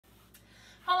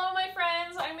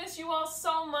you all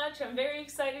so much. I'm very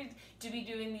excited to be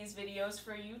doing these videos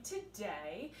for you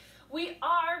today. We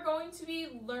are going to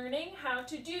be learning how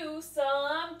to do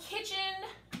some kitchen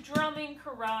drumming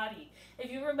karate.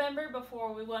 If you remember,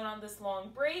 before we went on this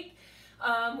long break,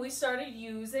 we started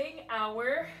using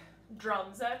our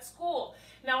drums at school.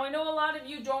 Now I know a lot of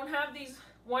you don't have these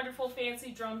wonderful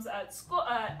fancy drums at school,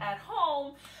 at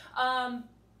home,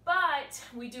 but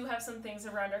we do have some things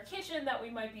around our kitchen that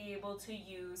we might be able to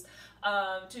use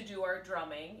to do our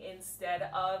drumming instead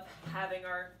of having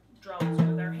our drums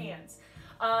with our hands.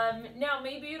 Now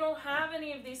maybe you don't have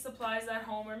any of these supplies at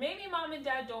home, or maybe mom and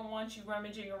dad don't want you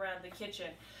rummaging around the kitchen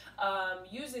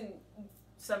using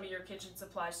some of your kitchen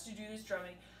supplies to do this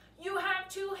drumming. You have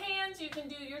two hands. You can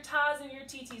do your tas and your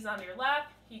titis on your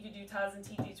lap. You can do tas and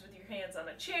titis with your hands on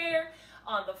a chair,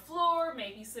 on the floor,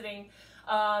 maybe sitting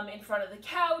in front of the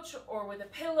couch or with a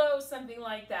pillow, something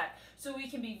like that. So we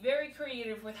can be very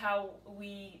creative with how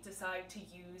we decide to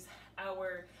use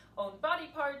our own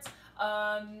body parts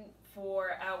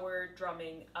for our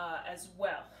drumming as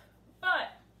well.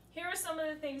 But here are some of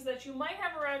the things that you might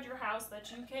have around your house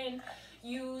that you can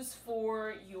use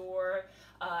for your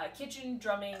kitchen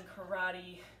drumming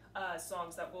karate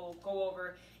songs that we'll go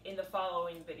over in the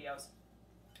following videos.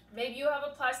 Maybe you have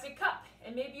a plastic cup,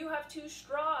 and maybe you have two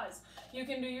straws. You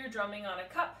can do your drumming on a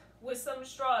cup with some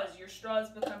straws. Your straws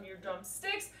become your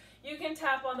drumsticks. You can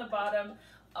tap on the bottom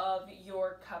of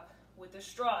your cup with the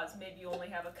straws. Maybe you only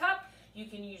have a cup. You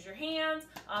can use your hands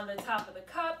on the top of the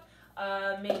cup.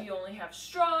 Maybe you only have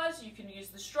straws. You can use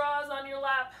the straws on your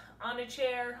lap, on a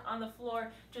chair, on the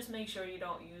floor. Just make sure you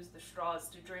don't use the straws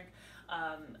to drink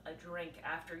a drink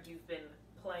after you've been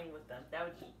playing with them. That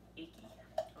would be icky.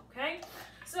 Okay?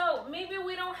 So maybe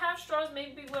we don't have straws,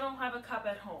 maybe we don't have a cup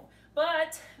at home,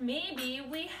 but maybe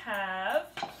we have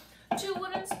two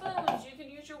wooden spoons. You can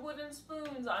use your wooden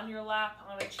spoons on your lap,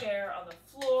 on a chair, on the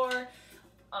floor,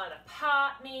 on a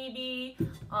pot maybe,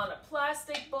 on a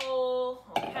plastic bowl,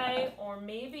 okay? Or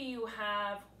maybe you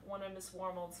have one of Miss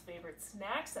Warmold's favorite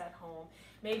snacks at home.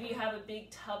 Maybe you have a big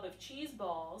tub of cheese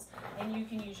balls, and you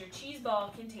can use your cheese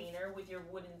ball container with your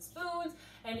wooden spoons,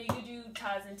 and you can do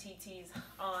tas and titis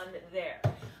on there.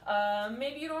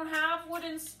 Maybe you don't have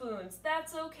wooden spoons.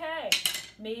 That's okay.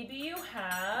 Maybe you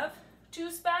have two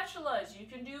spatulas. You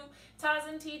can do tas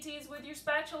and titis with your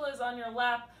spatulas on your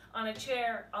lap, on a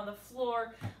chair, on the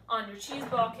floor, on your cheese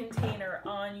ball container,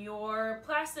 on your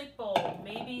plastic bowl,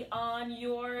 maybe on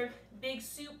your big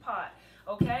soup pot,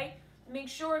 okay? Make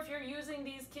sure if you're using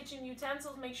these kitchen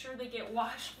utensils, make sure they get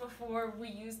washed before we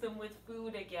use them with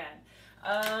food again.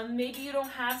 Maybe you don't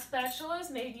have spatulas,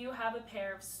 maybe you have a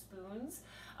pair of spoons.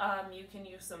 You can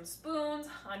use some spoons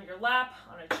on your lap,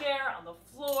 on a chair, on the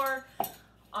floor,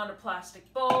 on a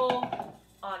plastic bowl,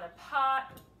 on a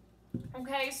pot.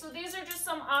 Okay, so these are just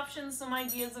some options, some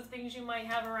ideas of things you might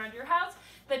have around your house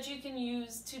that you can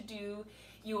use to do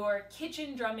your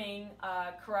kitchen drumming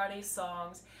karate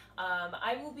songs.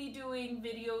 I will be doing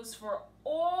videos for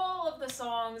all of the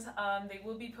songs. They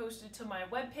will be posted to my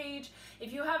webpage.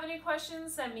 If you have any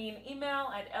questions, send me an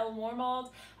email at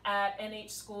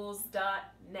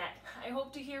lwarmold@nhschools.net. I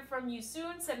hope to hear from you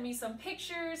soon. Send me some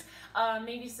pictures,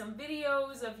 maybe some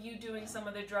videos of you doing some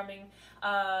of the drumming.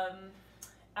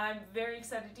 I'm very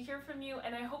excited to hear from you,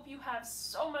 and I hope you have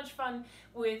so much fun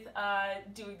with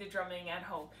doing the drumming at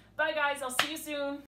home. Bye guys, I'll see you soon.